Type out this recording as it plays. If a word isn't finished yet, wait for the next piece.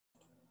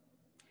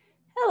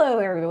Hello,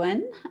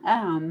 everyone.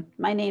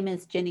 My name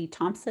is Jenny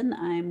Thompson.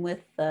 I'm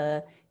with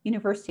the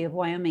University of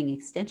Wyoming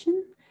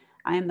Extension.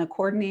 I am the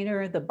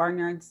coordinator of the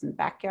Barnyards and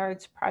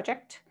Backyards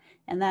project,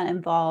 and that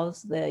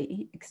involves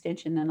the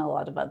Extension and a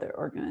lot of other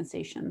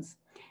organizations.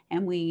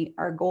 And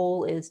our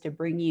goal is to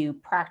bring you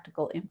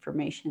practical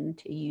information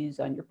to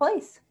use on your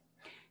place.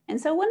 And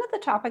so one of the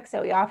topics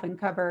that we often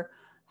cover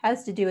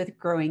has to do with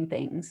growing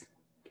things.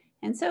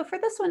 And so for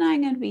this one,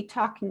 I'm going to be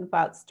talking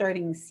about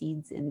starting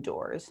seeds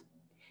indoors.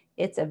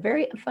 It's a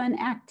very fun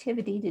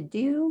activity to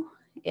do.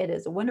 It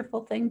is a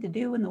wonderful thing to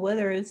do when the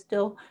weather is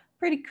still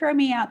pretty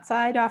crummy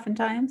outside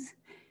oftentimes.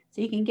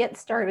 So you can get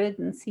started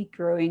and see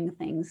growing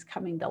things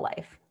coming to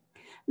life.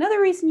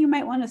 Another reason you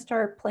might want to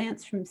start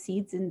plants from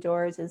seeds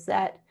indoors is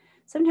that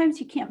sometimes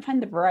you can't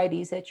find the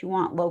varieties that you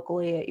want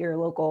locally at your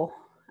local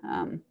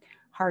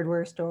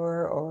hardware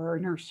store or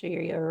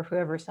nursery or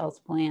whoever sells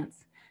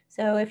plants.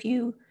 So if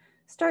you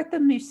start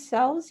them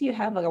yourselves, you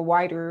have a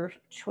wider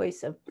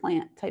choice of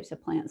types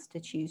of plants to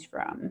choose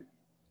from.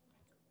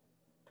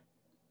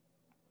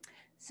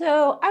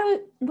 So I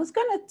was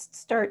going to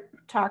start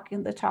talking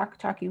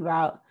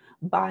about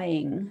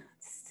buying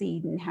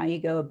seed and how you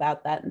go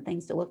about that and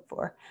things to look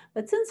for.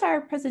 But since our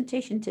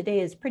presentation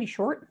today is pretty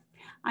short,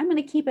 I'm going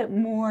to keep it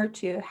more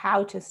to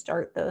how to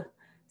start the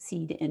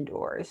seed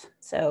indoors.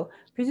 So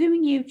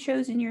presuming you've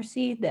chosen your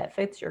seed that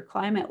fits your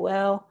climate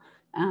well,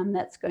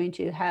 that's going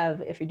to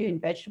have, if you're doing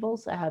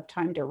vegetables, that have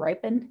time to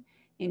ripen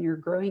in your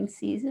growing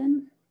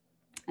season,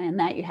 and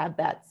that you have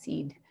that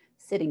seed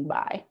sitting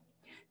by.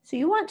 So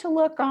you want to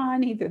look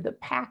on either the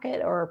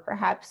packet or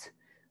perhaps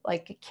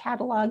like a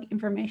catalog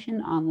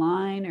information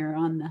online or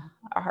on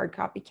a hard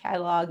copy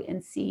catalog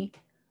and see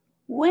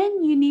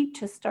when you need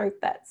to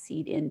start that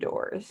seed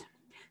indoors.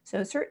 So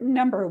a certain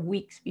number of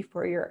weeks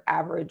before your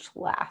average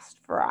last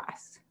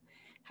frost.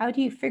 How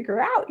do you figure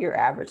out your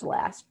average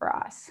last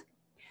frost?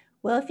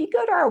 Well, if you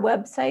go to our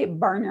website,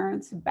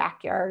 Barnyards,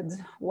 Backyards,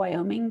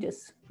 Wyoming,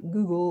 just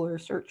Google or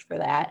search for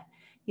that,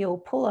 you'll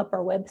pull up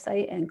our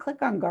website and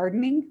click on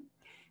gardening.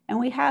 And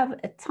we have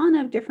a ton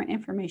of different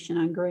information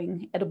on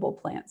growing edible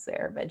plants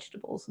there,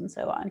 vegetables and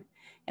so on.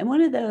 And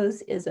one of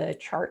those is a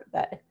chart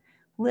that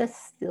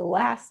lists the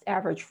last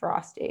average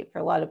frost date for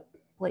a lot of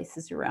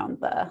places around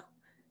the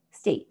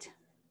state.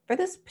 For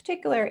this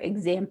particular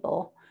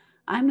example,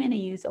 I'm going to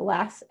use a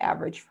last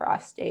average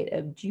frost date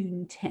of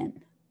June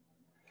 10.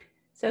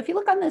 So if you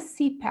look on the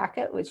seed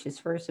packet, which is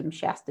for some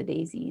Shasta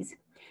daisies,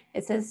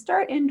 it says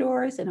start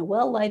indoors in a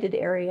well-lighted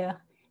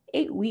area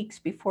 8 weeks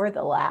before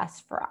the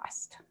last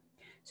frost.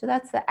 So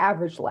that's the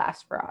average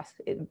last frost.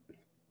 It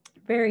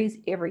varies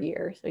every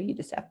year, so you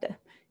just have to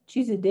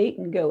choose a date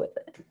and go with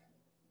it.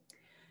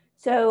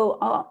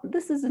 So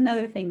this is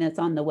another thing that's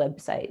on the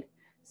website.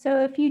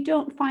 So if you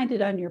don't find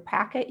it on your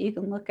packet, you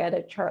can look at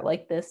a chart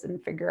like this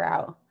and figure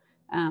out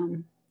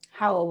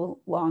how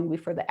long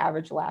before the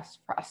average last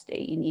frost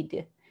date you need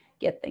to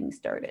get things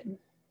started.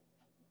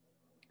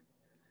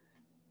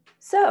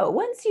 So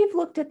once you've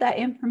looked at that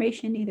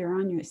information either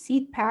on your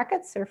seed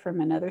packets or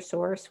from another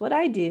source, what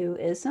I do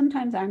is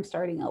sometimes I'm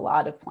starting a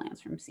lot of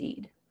plants from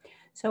seed.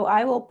 So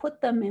I will put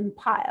them in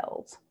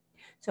piles.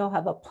 So I'll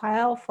have a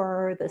pile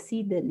for the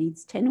seed that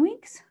needs 10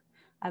 weeks.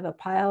 I have a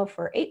pile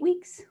for 8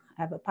 weeks.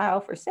 I have a pile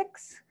for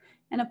 6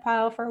 and a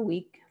pile for a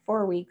week,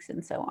 4 weeks,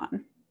 and so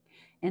on.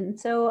 And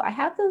so I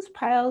have those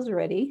piles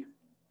ready.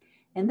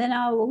 And then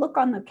I will look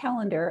on the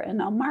calendar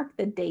and I'll mark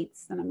the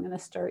dates that I'm going to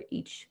start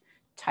each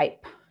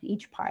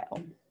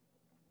pile.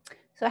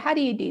 So how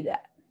do you do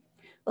that?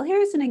 Well,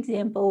 here's an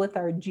example with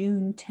our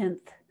June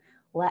 10th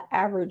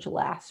average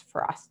last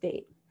frost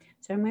date.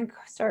 So I'm going to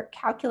start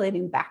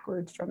calculating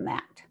backwards from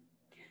that.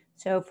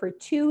 So for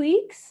 2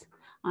 weeks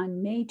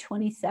on May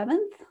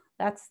 27th,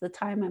 that's the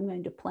time I'm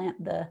going to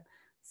plant the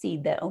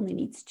seed that only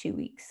needs 2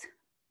 weeks.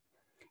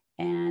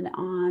 And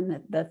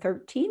on the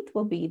 13th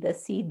will be the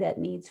seed that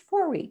needs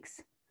 4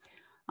 weeks.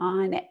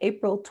 On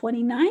April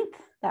 29th,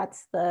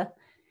 that's the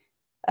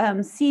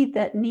seed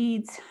that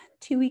needs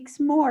 2 weeks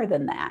more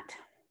than that.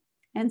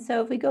 And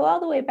so if we go all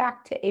the way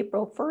back to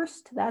April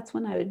 1st, that's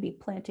when I would be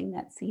planting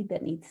that seed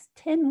that needs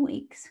 10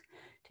 weeks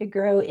to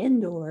grow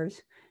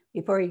indoors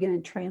before you're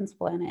going to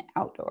transplant it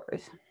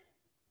outdoors.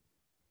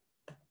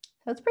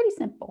 So it's pretty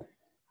simple.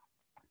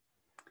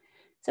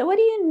 So what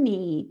do you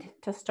need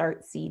to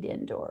start seed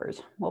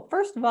indoors? Well,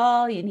 first of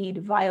all, you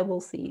need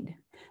viable seed.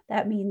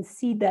 That means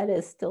seed that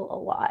is still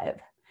alive.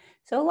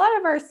 So a lot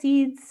of our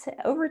seeds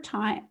over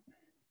time,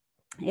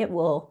 it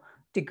will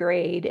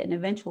degrade and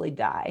eventually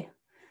die.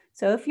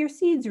 So if your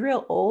seed's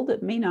real old,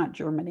 it may not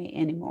germinate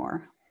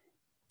anymore.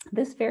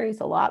 This varies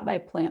a lot by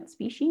plant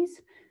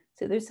species.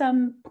 So there's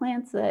some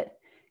plants that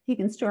you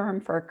can store them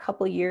for a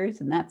couple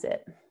years and that's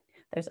it.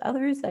 There's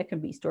others that can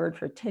be stored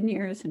for 10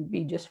 years and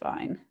be just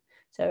fine.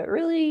 So it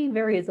really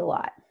varies a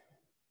lot.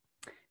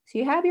 So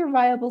you have your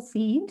viable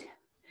seed.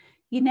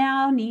 You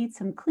now need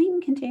some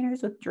clean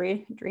containers with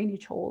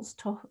drainage holes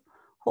to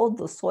hold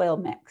the soil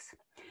mix.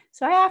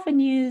 So I often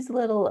use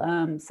little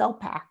cell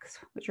packs,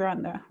 which are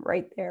on the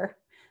right there.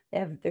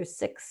 There's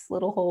 6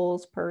 little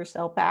holes per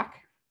cell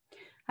pack.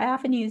 I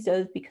often use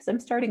those because I'm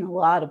starting a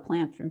lot of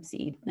plants from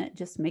seed, and it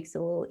just makes it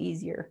a little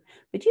easier.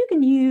 But you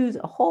can use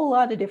a whole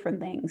lot of different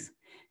things,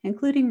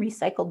 including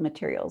recycled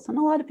materials, and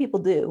a lot of people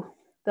do.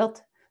 They'll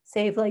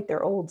save like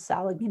their old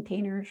salad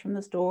containers from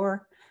the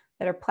store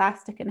that are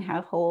plastic and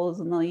have holes,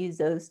 and they'll use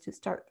those to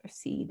start their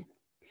seed.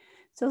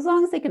 So as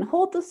long as they can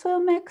hold the soil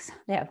mix,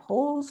 they have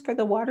holes for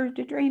the water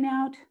to drain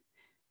out,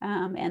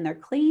 and they're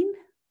clean,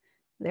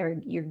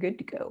 you're good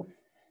to go.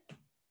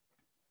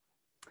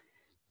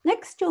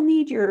 Next, you'll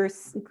need your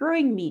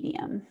growing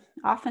medium,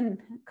 often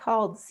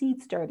called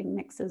seed starting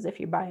mixes if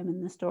you buy them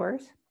in the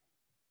stores.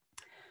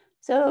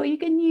 So you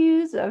can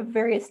use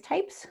various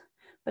types,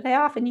 but I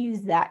often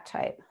use that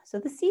type. So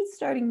the seed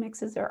starting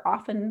mixes are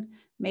often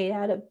made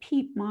out of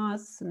peat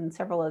moss and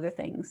several other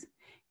things.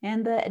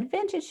 And the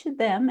advantage to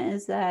them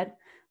is that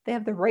they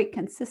have the right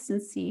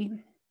consistency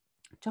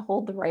to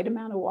hold the right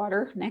amount of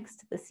water next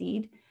to the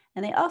seed.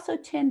 And they also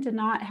tend to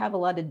not have a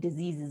lot of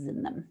diseases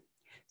in them.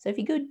 So if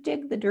you go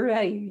dig the dirt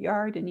out of your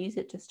yard and use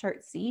it to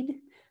start seed,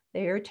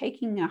 they are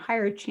taking a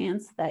higher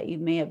chance that you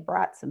may have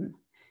brought some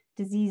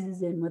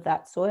diseases in with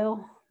that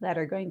soil that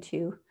are going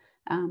to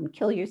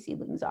kill your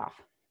seedlings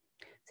off.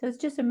 So it's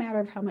just a matter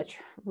of how much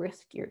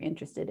risk you're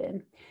interested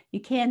in. You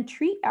can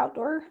treat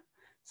outdoor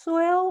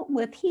soil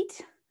with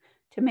heat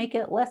to make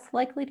it less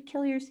likely to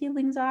kill your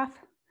seedlings off,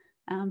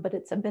 but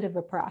it's a bit of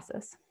a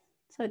process.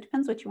 So it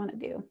depends what you want to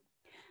do.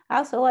 I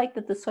also like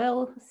that the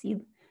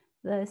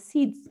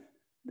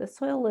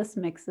soilless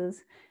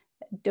mixes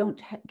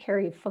don't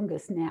carry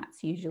fungus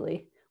gnats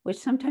usually, which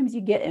sometimes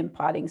you get in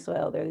potting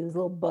soil. There are these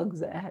little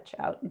bugs that hatch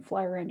out and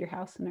fly around your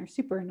house and are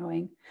super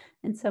annoying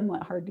and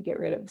somewhat hard to get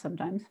rid of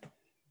sometimes.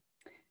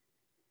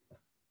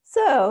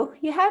 So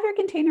you have your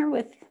container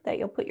that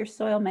you'll put your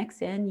soil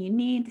mix in. You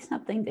need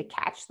something to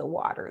catch the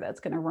water that's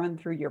going to run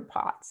through your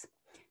pots.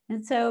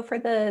 And so for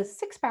the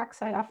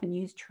 6-packs, I often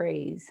use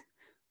trays,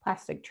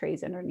 plastic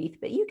trays underneath,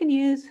 but you can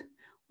use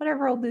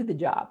whatever will do the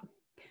job.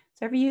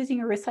 So if you're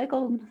using a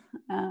recycled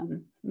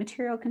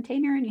material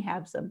container and you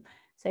have some,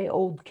 say,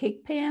 old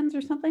cake pans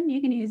or something,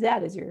 you can use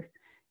that as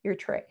your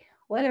tray,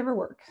 whatever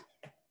works.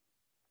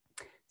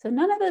 So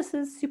none of this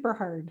is super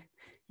hard.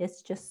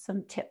 It's just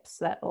some tips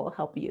that will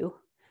help you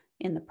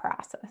in the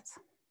process.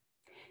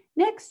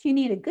 Next, you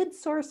need a good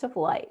source of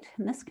light,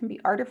 and this can be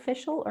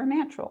artificial or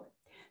natural.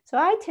 So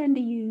I tend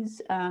to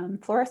use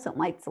fluorescent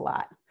lights a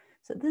lot.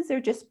 So these are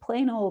just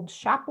plain old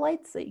shop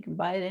lights that you can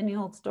buy at any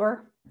old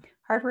store,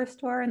 hardware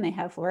store, and they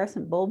have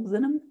fluorescent bulbs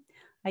in them.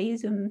 I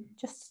use them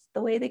just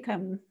the way they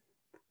come,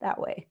 that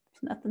way.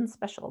 There's nothing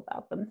special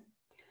about them.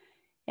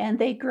 And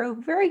they grow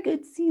very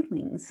good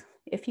seedlings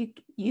if you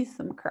use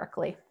them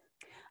correctly.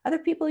 Other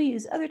people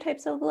use other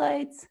types of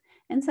lights,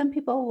 and some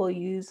people will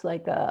use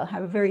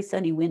have a very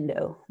sunny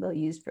window they'll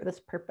use for this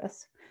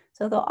purpose.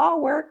 So they'll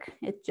all work.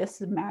 It's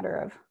just a matter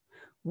of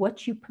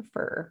what you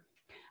prefer.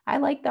 I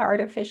like the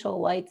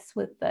artificial lights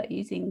with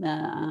using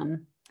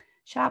the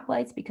shop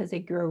lights because they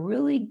grow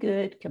really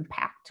good,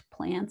 compact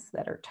plants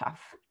that are tough,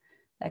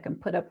 that can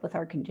put up with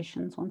our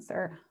conditions once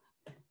they're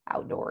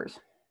outdoors.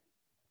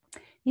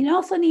 You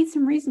also need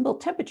some reasonable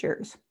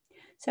temperatures.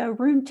 So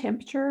room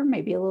temperature,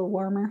 maybe a little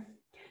warmer.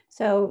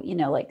 So,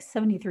 like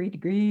 73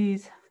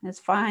 degrees is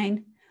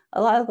fine.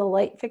 A lot of the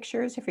light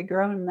fixtures, if you're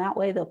growing them that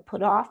way, they'll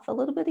put off a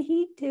little bit of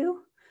heat too.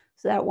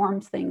 So that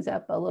warms things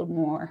up a little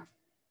more.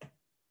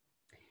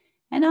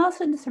 And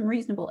also some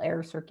reasonable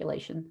air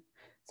circulation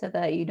so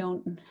that you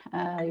don't,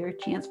 your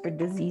chance for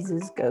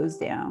diseases goes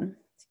down.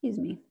 Excuse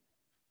me.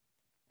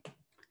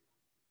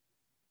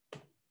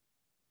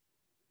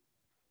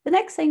 The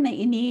next thing that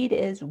you need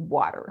is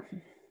water.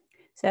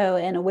 So,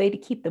 and a way to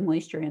keep the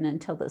moisture in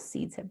until the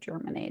seeds have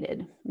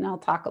germinated. And I'll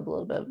talk a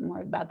little bit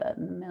more about that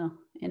in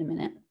a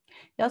minute.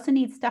 You also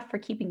need stuff for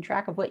keeping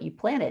track of what you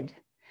planted.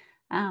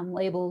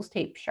 Labels,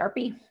 tape,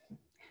 Sharpie,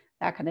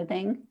 that kind of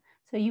thing.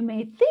 So you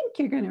may think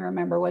you're going to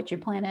remember what you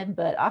planted,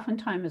 but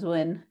oftentimes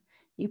when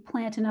you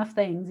plant enough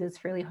things,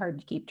 it's really hard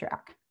to keep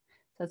track.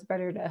 So it's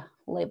better to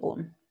label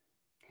them.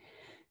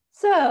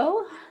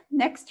 So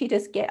next you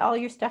just get all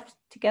your stuff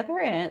together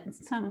and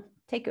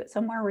take it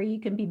somewhere where you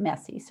can be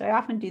messy. So I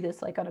often do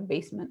this like on a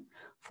basement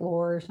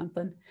floor or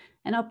something.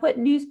 And I'll put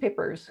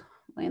newspapers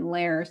in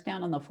layers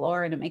down on the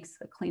floor and it makes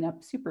the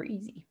cleanup super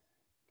easy.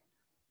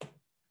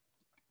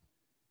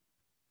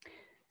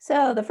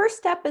 So the first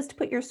step is to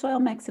put your soil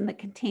mix in the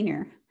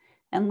container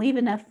and leave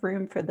enough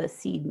room for the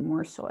seed and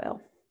more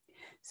soil.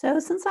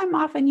 So since I'm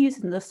often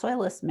using the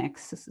soilless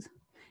mixes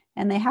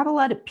and they have a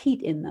lot of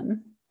peat in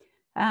them,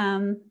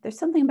 there's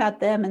something about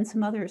them and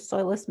some other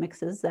soilless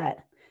mixes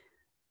that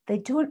they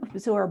don't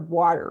absorb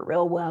water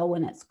real well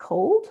when it's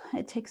cold.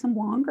 It takes them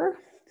longer.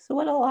 So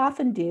what I'll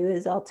often do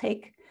is I'll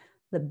take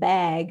the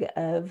bag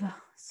of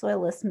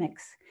soilless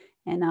mix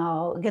and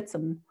I'll get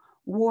some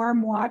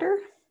warm water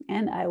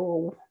and I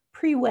will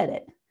pre-wet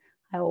it.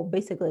 I will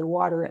basically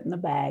water it in the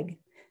bag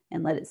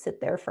and let it sit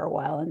there for a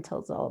while until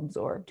it's all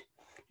absorbed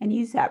and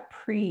use that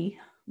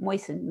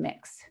pre-moistened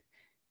mix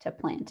to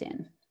plant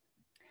in.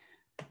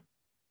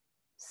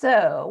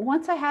 So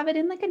once I have it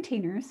in the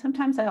containers,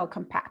 sometimes I'll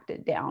compact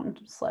it down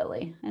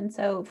slowly. And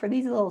so for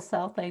these little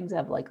cell things, I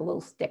have like a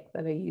little stick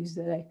that I use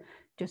that I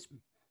just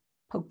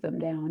poke them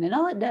down. And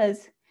all it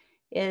does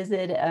is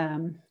it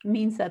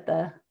means that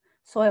the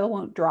soil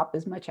won't drop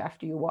as much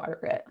after you water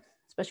it,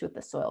 especially with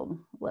the soil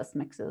less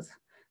mixes.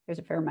 There's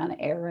a fair amount of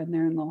air in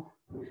there and they'll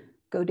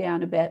go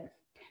down a bit.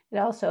 It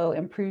also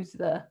improves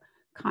the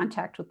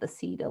contact with the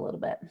seed a little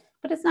bit,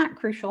 but it's not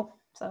crucial.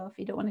 So if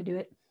you don't want to do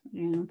it, I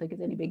don't think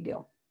it's any big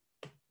deal.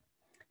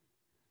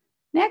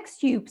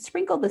 Next, you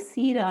sprinkle the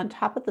seed on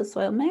top of the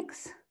soil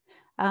mix.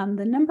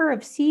 The number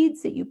of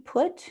seeds that you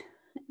put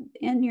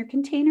in your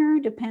container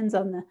depends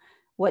on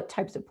what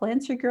types of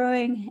plants you're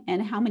growing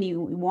and how many you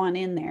want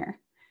in there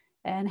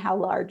and how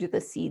large the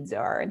seeds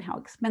are and how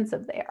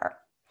expensive they are.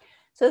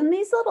 So in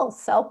these little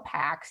cell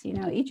packs,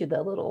 each of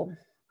the little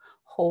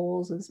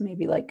holes is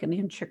maybe like an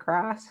inch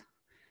across,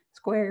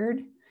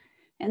 squared.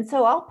 And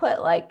so I'll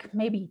put like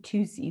maybe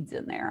 2 seeds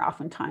in there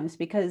oftentimes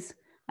because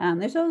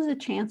there's always a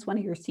chance one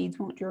of your seeds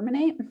won't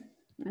germinate.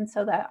 And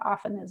so that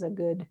often is a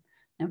good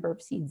number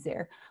of seeds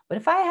there. But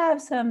if I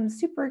have some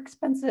super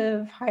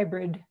expensive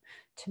hybrid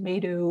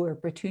tomato or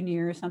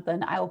petunia or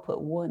something, I'll put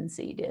 1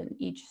 seed in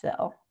each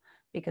cell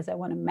because I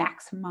want to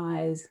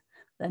maximize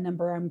the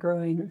number I'm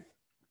growing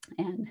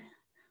and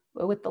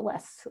with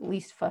the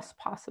least fuss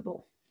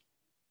possible.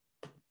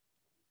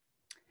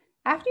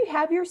 After you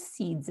have your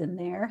seeds in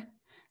there,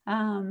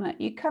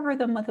 you cover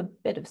them with a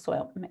bit of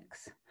soil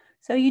mix.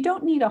 So you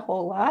don't need a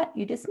whole lot.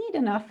 You just need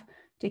enough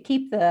to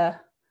keep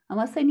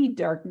unless they need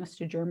darkness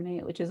to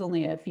germinate, which is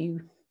only a few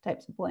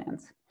types of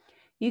plants.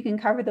 You can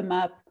cover them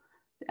up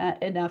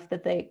enough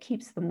that it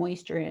keeps the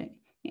moisture in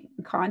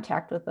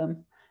contact with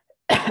them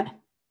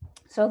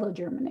so they'll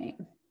germinate.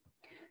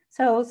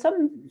 So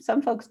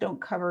some folks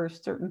don't cover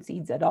certain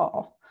seeds at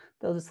all.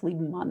 They'll just leave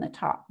them on the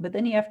top, but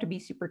then you have to be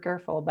super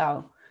careful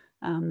about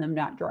them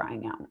not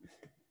drying out.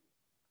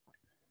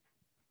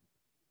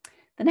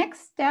 The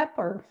next step,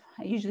 or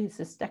usually it's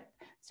a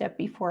step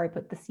before I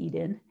put the seed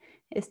in,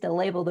 is to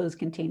label those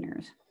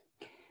containers.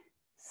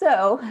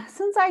 So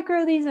since I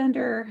grow these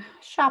under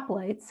shop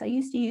lights, I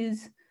used to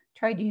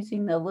tried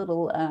using the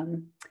little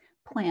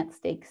plant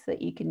stakes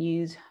that you can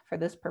use for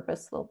this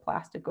purpose, little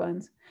plastic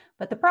ones.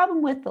 But the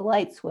problem with the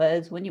lights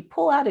was when you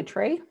pull out a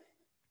tray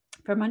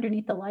from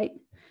underneath the light,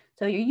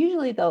 so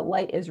usually the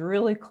light is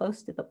really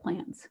close to the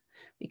plants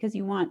because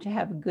you want to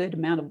have a good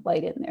amount of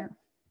light in there.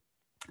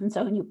 And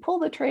so when you pull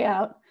the tray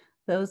out,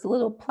 those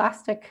little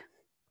plastic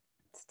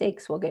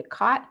stakes will get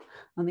caught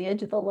on the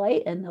edge of the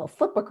light and they'll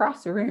flip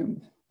across the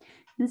room.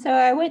 And so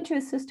I went to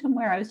a system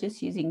where I was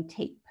just using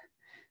tape.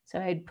 So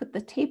I'd put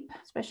the tape,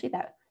 especially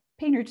that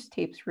painter's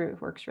tape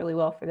works really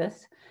well for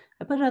this.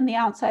 I put it on the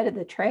outside of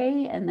the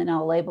tray and then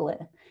I'll label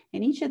it.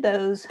 And each of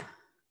those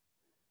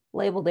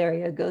labeled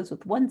area goes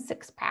with 1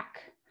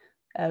 6-pack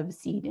of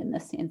seed in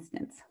this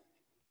instance.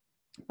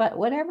 But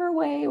whatever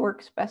way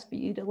works best for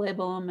you to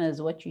label them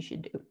is what you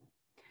should do.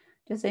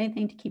 Just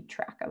anything to keep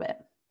track of it.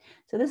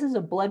 So this is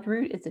a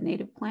bloodroot. It's a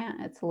native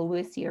plant. It's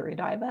Loesia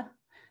rediva.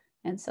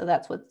 And so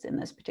that's what's in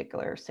this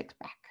particular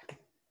 6-pack.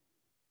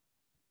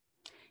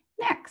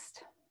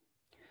 Next.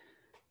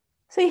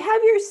 So you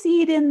have your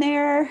seed in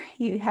there.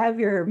 You have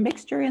your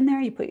mixture in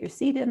there. You put your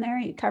seed in there.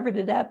 You covered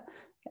it up.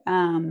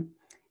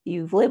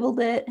 You've labeled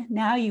it.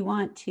 Now you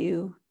want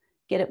to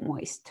get it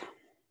moist.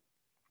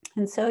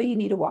 And so you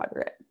need to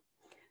water it.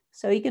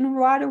 So you can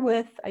water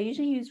with, I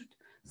usually use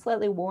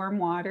slightly warm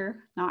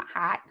water, not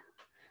hot,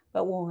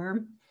 but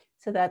warm,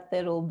 so that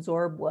it'll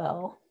absorb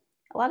well.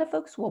 A lot of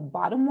folks will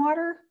bottom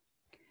water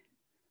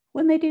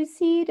when they do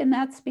seed, and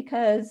that's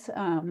because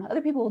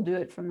other people will do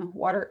it from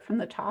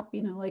the top,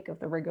 like of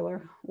the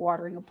regular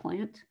watering a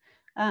plant.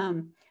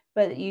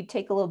 But you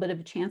take a little bit of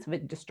a chance of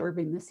it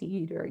disturbing the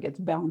seed or it gets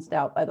bounced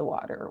out by the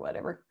water or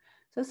whatever.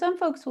 So some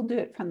folks will do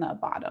it from the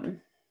bottom.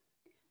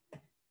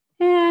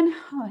 And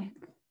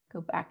go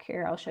back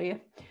here, I'll show you.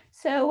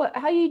 So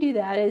how you do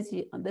that is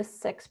this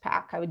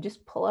 6-pack, I would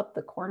just pull up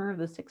the corner of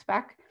the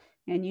 6-pack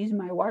and use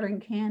my watering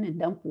can and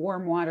dump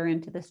warm water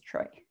into this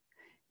tray.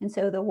 And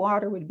so the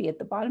water would be at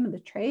the bottom of the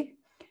tray.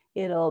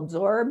 It'll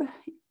absorb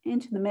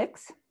into the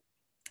mix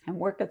and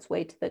work its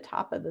way to the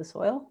top of the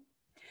soil.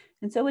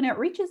 And so when it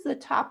reaches the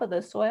top of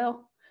the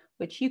soil,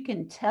 which you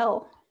can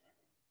tell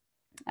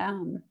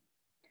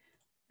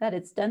that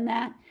it's done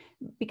that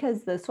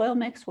because the soil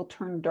mix will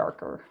turn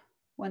darker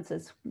once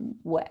it's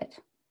wet.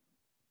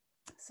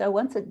 So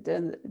once it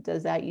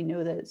does that, you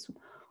know that it's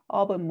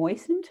all been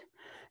moistened.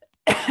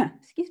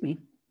 Excuse me.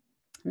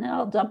 And then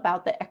I'll dump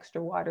out the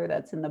extra water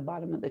that's in the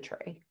bottom of the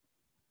tray.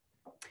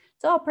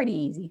 It's all pretty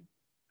easy.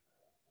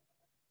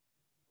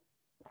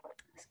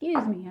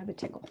 Excuse me, I have a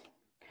tickle.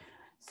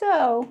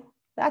 So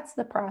that's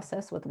the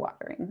process with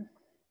watering.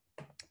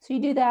 So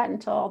you do that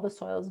until all the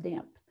soil is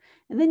damp.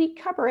 And then you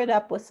cover it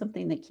up with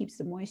something that keeps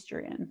the moisture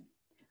in.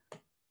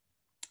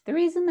 The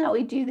reason that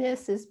we do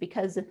this is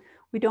because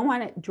we don't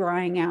want it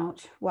drying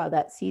out while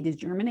that seed is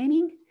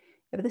germinating.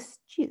 If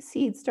the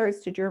seed starts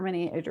to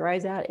germinate, it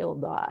dries out, it will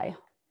die.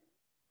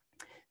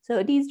 So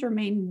it needs to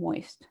remain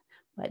moist.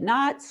 but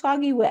not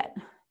soggy wet.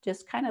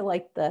 Just kind of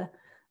like the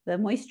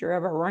moisture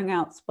of a wrung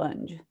out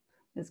sponge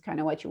is kind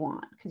of what you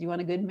want, because you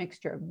want a good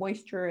mixture of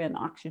moisture and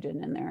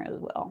oxygen in there as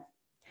well.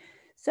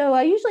 So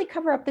I usually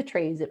cover up the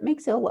trays. It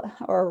makes it,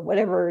 or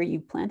whatever you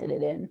planted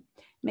it in,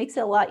 makes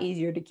it a lot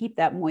easier to keep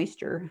that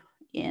moisture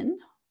in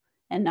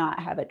and not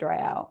have it dry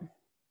out.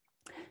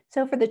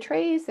 So for the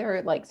trays, there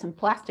are like some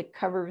plastic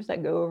covers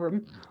that go over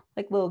them,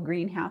 like little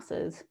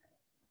greenhouses.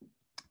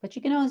 But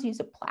you can always use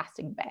a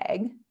plastic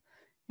bag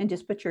and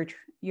just put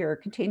your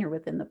container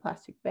within the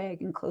plastic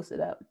bag and close it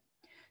up.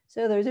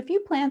 So there's a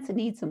few plants that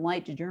need some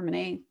light to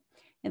germinate.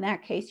 In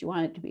that case, you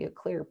want it to be a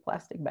clear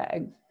plastic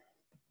bag.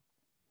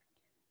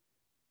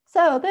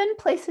 So then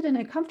place it in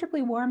a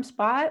comfortably warm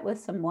spot with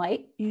some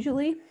light,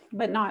 usually,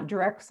 but not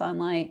direct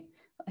sunlight.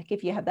 Like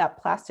if you have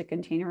that plastic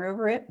container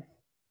over it,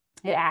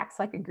 it acts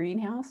like a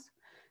greenhouse.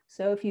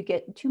 So if you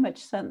get too much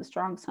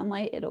strong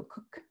sunlight, it'll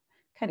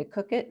kind of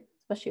cook it,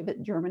 especially if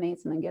it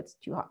germinates and then gets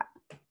too hot.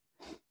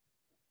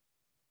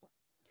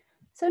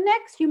 So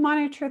next, you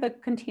monitor the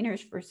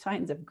containers for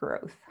signs of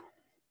growth.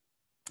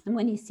 And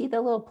when you see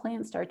the little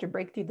plants start to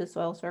break through the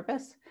soil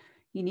surface,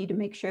 you need to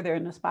make sure they're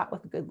in a spot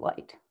with good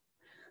light.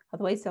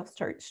 Otherwise, they'll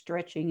start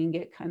stretching and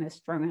get kind of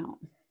strung out.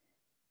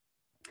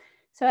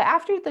 So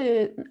after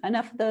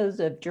enough of those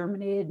have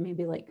germinated,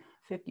 maybe like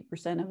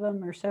 50% of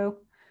them or so,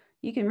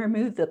 you can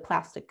remove the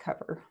plastic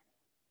cover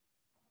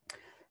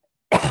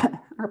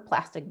or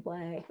plastic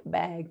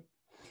bag.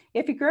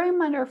 If you're growing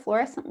them under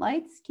fluorescent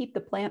lights, keep the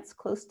plants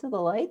close to the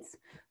lights.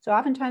 So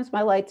oftentimes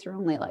my lights are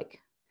only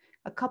like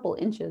a couple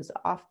inches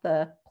off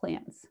the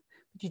plants,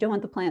 but you don't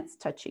want the plants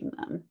touching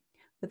them,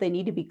 but they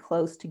need to be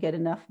close to get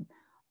enough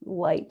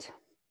light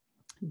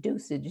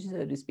dosage,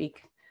 so to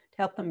speak, to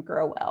help them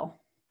grow well.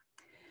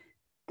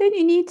 Then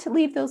you need to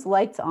leave those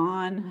lights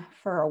on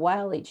for a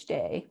while each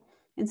day.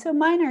 And so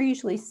mine are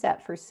usually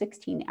set for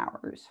 16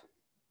 hours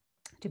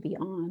to be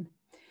on.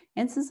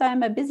 And since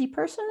I'm a busy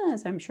person,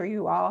 as I'm sure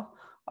you all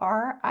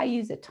are, I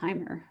use a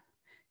timer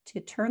to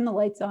turn the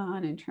lights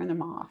on and turn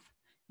them off.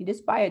 You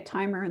just buy a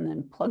timer and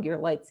then plug your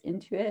lights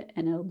into it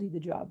and it'll do the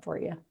job for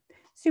you.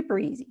 Super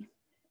easy.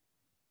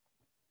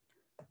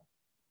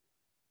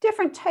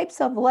 Different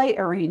types of light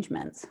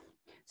arrangements.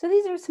 So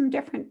these are some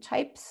different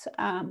types.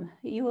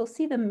 You will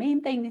see the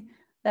main thing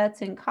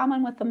that's in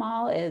common with them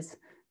all is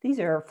these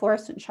are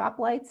fluorescent shop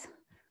lights.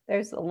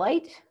 There's a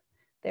light,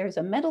 there's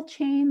a metal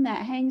chain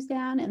that hangs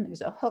down, and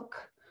there's a hook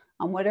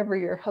on whatever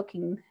they're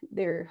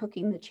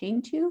hooking the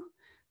chain to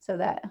so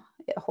that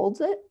it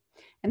holds it.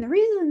 And the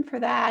reason for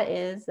that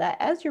is that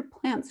as your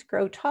plants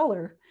grow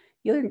taller,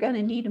 you're going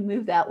to need to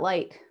move that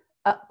light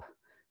up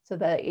so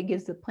that it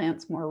gives the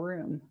plants more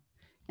room.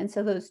 And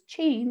so those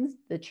chains,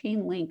 the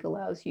chain link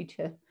allows you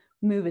to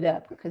move it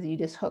up because you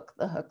just hook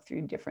the hook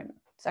through different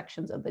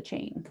sections of the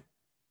chain.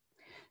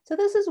 So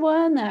this is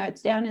one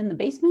that's down in the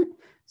basement.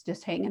 It's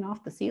just hanging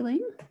off the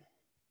ceiling.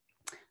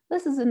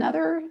 This is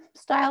another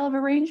style of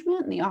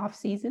arrangement in the off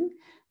season.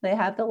 They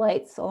have the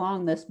lights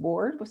along this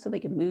board so they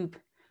can move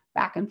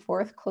back and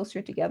forth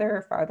closer together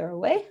or farther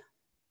away.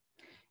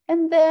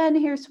 And then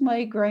here's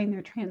somebody growing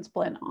their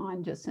transplant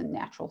on just in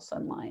natural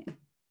sunlight.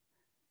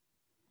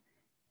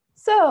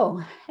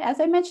 So as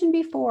I mentioned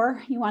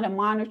before, you want to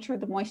monitor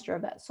the moisture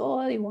of that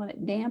soil. You want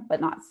it damp but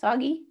not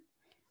soggy.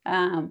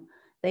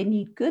 They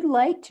need good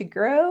light to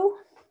grow,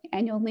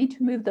 and you'll need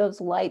to move those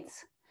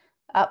lights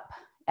up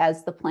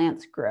as the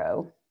plants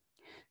grow.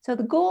 So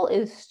the goal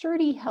is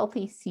sturdy,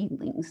 healthy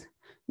seedlings,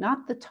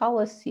 not the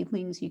tallest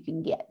seedlings you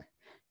can get.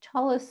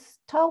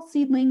 Tall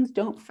seedlings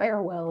don't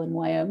fare well in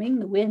Wyoming.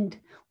 The wind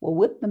will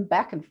whip them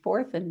back and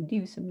forth and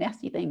do some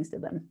nasty things to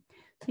them.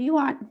 So you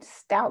want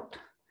stout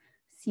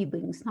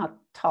seedlings, not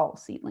tall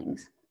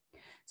seedlings.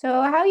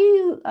 So how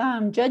you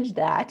judge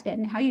that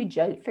and how you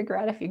figure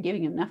out if you're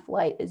giving enough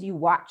light is you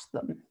watch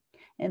them.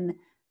 And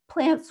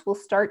plants will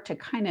start to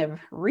kind of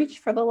reach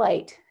for the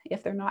light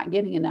if they're not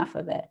getting enough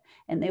of it,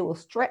 and they will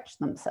stretch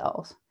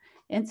themselves.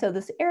 And so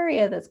this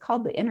area that's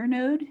called the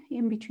internode,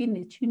 in between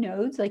the two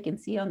nodes, I can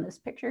see on this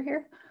picture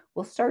here,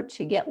 will start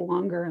to get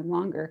longer and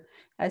longer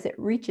as it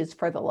reaches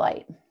for the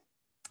light.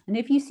 And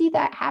if you see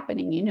that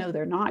happening, you know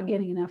they're not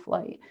getting enough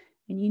light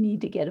and you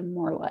need to get them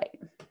more light.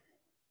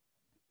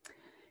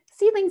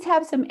 Seedlings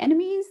have some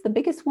enemies. The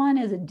biggest one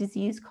is a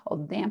disease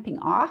called damping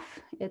off.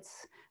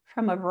 It's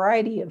from a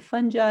variety of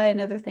fungi and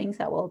other things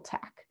that will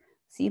attack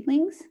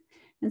seedlings.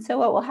 And so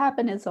what will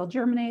happen is they'll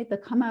germinate, they'll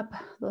come up,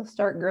 they'll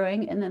start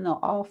growing, and then they'll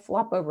all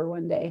flop over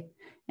one day.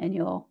 And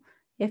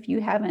if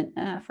you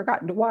haven't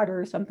forgotten to water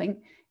or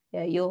something,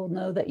 you'll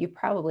know that you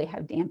probably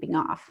have damping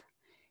off.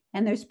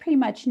 And there's pretty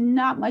much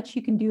not much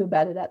you can do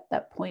about it at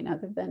that point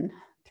other than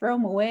throw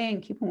them away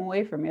and keep them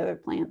away from the other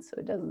plants so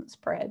it doesn't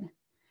spread.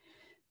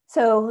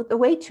 So the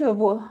way to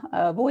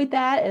avoid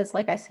that is,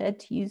 like I said,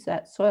 to use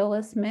that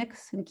soilless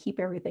mix and keep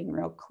everything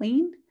real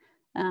clean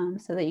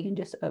so that you can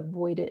just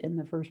avoid it in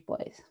the first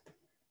place.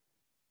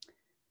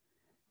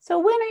 So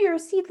when are your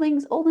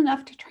seedlings old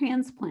enough to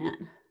transplant?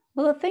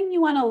 Well, the thing you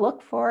want to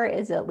look for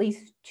is at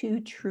least 2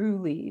 true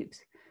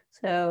leaves.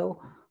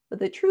 So But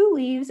the true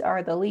leaves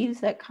are the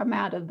leaves that come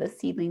out of the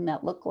seedling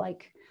that look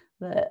like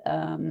the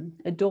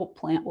adult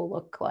plant will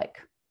look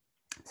like.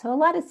 So a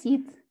lot of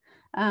seeds,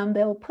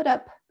 they'll put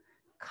up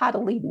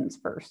cotyledons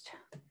first.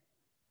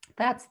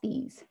 That's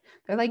these.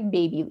 They're like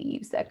baby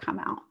leaves that come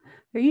out.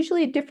 They're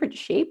usually a different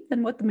shape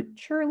than what the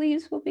mature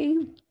leaves will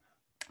be.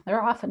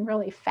 They're often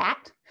really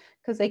fat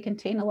because they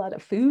contain a lot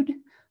of food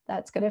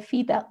that's going to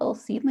feed that little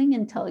seedling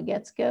until it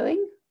gets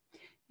going.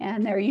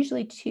 And there are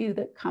usually two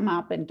that come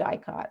up in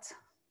dicots.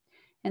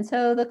 And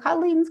so the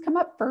cotyledons come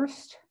up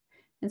first.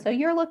 And so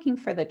you're looking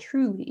for the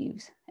true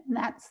leaves. And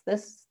that's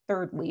this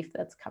third leaf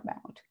that's come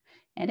out.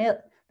 And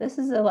this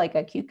is like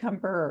a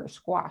cucumber or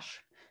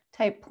squash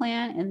type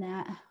plant. And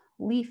that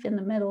leaf in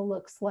the middle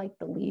looks like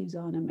the leaves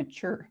on a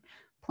mature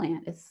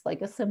plant. It's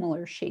like a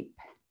similar shape.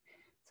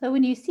 So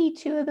when you see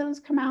two of those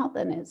come out,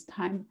 then it's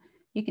time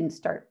you can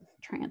start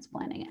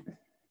transplanting it.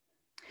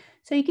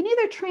 So you can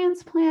either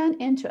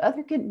transplant into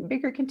other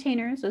bigger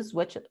containers, is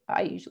what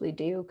I usually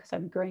do because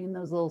I'm growing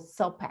those little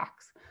cell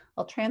packs.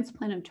 I'll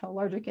transplant them to a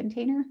larger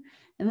container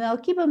and then I'll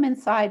keep them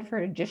inside for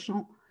an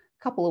additional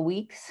couple of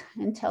weeks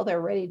until they're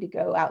ready to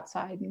go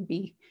outside and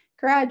be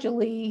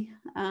gradually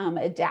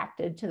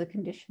adapted to the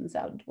conditions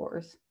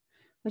outdoors,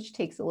 which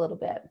takes a little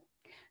bit.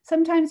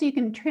 Sometimes you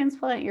can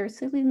transplant your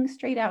seedlings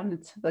straight out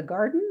into the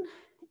garden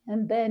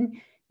and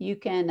then you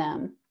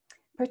can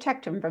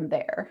protect them from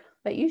there.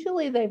 But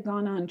usually they've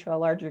gone on to a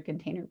larger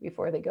container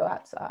before they go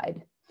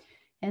outside.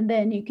 And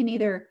then you can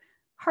either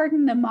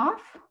harden them off,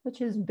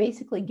 which is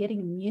basically getting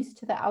them used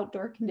to the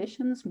outdoor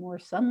conditions, more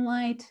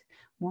sunlight,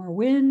 more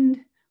wind,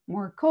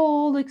 more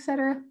cold,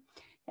 etc.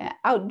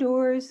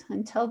 Outdoors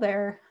until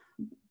they're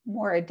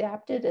more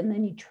adapted, and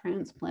then you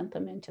transplant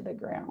them into the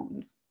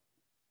ground.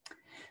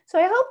 So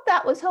I hope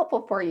that was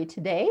helpful for you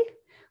today.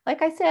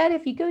 Like I said,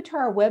 if you go to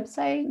our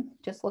website,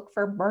 just look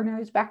for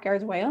Bernard's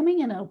Backyards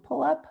Wyoming and it'll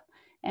pull up,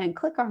 and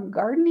click on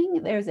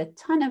gardening. There's a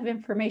ton of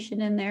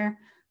information in there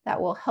that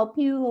will help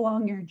you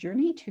along your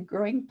journey to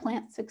growing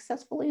plants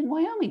successfully in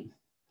Wyoming.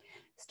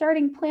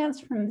 Starting plants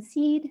from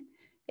seed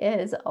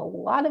is a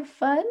lot of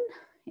fun.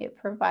 It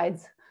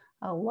provides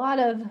a lot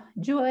of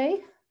joy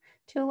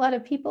to a lot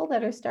of people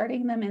that are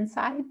starting them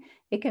inside.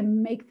 It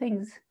can make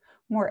things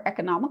more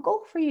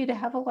economical for you to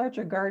have a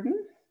larger garden.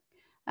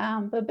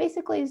 But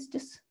basically it's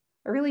just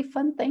a really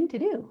fun thing to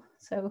do.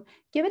 So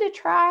give it a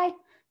try.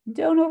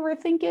 Don't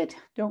overthink it.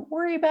 Don't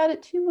worry about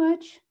it too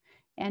much.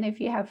 And if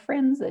you have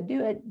friends that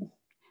do it,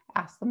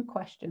 ask them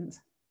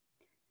questions.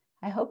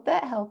 I hope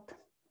that helped.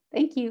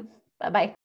 Thank you. Bye-bye.